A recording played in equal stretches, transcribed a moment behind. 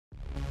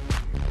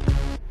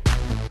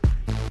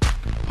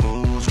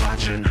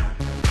watching?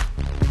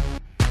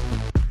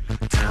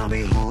 Tell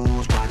me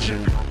who's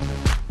watching?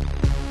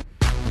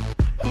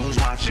 Who's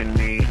watching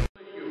me?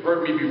 You've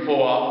heard me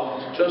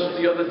before,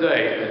 just the other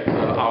day,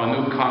 at our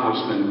new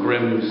Congressman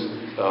Grimm's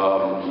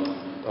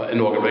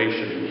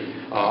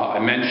inauguration. I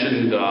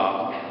mentioned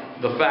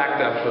the fact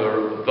that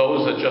for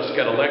those that just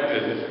get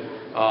elected,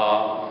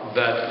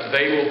 that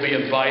they will be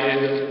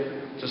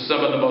invited to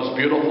some of the most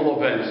beautiful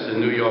events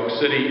in New York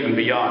City and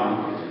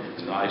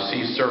beyond. And I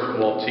see Sir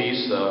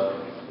Maltese,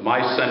 my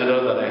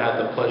senator that I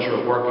had the pleasure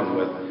of working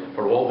with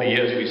for all the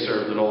years we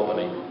served in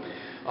Albany.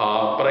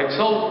 But I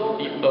tell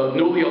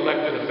newly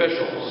elected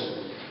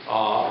officials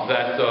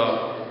that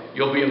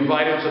you'll be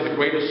invited to the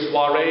greatest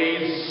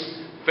soirees,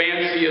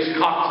 fanciest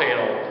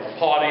cocktail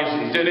parties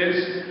and dinners.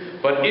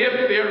 But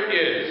if there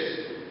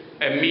is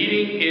a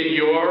meeting in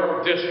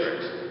your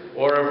district,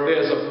 or if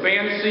there's a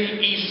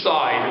fancy East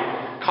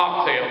Side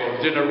cocktail or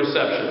dinner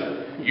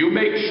reception, you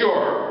make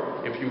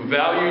sure, if you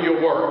value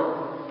your work,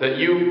 that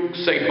you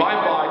say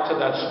bye-bye to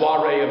that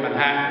soiree in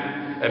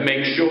Manhattan and make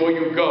sure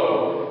you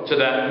go to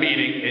that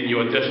meeting in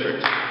your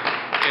district.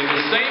 In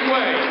the same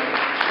way,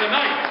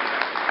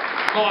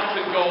 tonight, Marks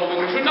and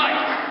Golden, tonight,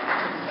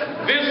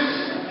 this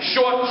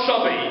short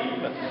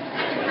chubby,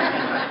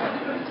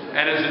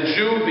 and as a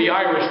Jew, the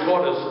Irish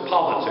taught us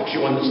politics,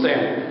 you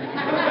understand.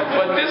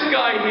 But this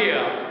guy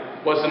here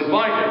was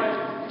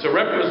invited to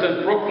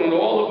represent Brooklyn,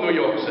 all of New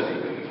York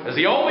City, as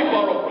the only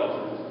borough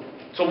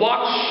president, to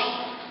watch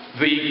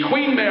the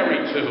Queen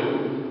Mary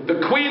II, the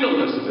Queen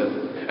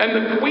Elizabeth, and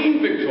the Queen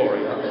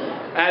Victoria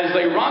as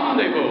they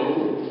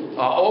rendezvous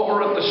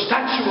over at the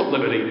Statue of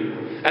Liberty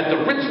at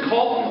the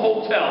Ritz-Carlton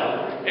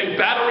Hotel in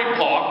Battery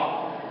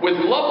Park with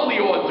lovely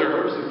hors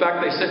d'oeuvres. In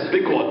fact, they said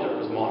big hors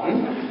d'oeuvres,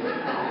 Martin.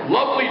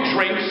 Lovely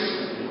drinks.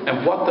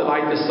 And what did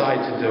I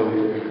decide to do?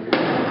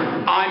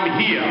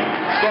 I'm here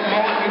for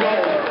Martin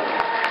Gold.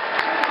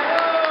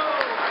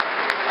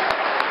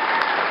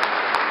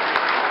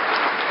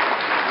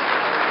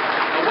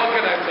 Now, what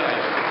can I tell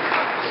you?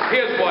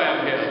 Here's why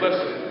I'm here.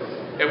 Listen,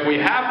 if we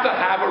have to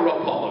have a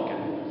Republican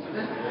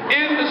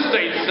in the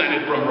state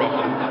Senate from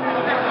Brooklyn,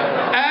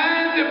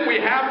 and if we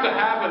have to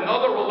have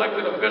another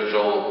elected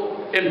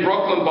official in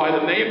Brooklyn by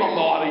the name of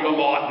Marty or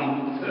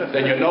Martin,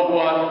 then you know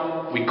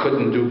what? We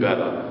couldn't do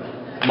better.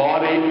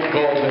 Marty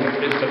Golden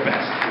is the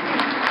best.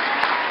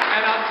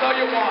 And I'll tell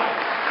you why.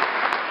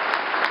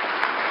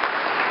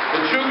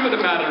 The truth of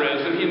the matter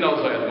is, and he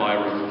knows I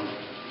admire him,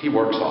 he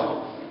works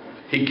hard.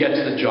 He gets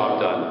the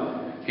job done.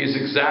 He's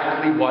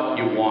exactly what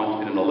you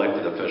want in an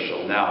elected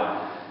official.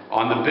 Now,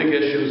 on the big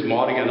issues,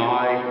 Marty and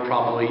I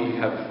probably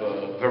have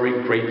a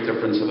very great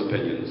difference of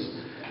opinions.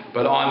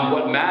 But on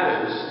what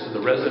matters to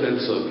the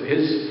residents of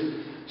his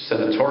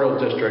senatorial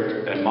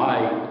district and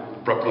my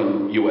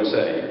Brooklyn,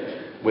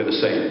 USA, we're the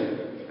same.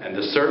 And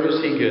the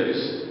service he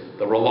gives,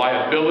 the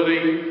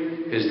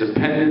reliability, his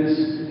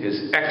dependence,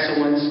 his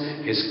excellence,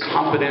 his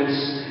competence,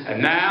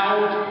 and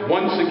now,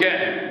 once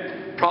again,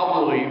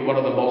 probably one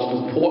of the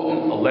most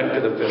important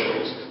elected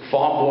officials,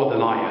 far more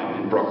than I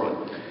am in Brooklyn.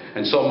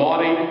 And so,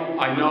 Marty,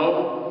 I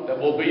know that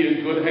we'll be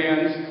in good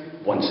hands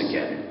once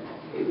again.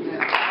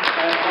 And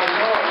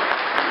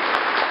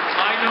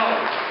I know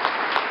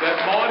that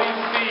Marty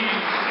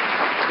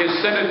sees his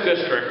Senate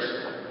districts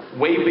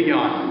way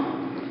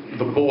beyond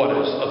the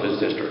borders of his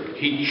district.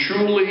 He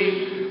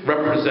truly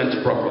represents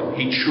Brooklyn.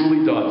 He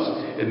truly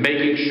does in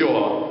making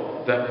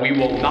sure that we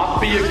will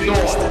not be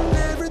ignored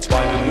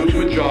by the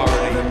new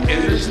majority in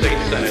the state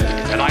Senate.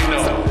 And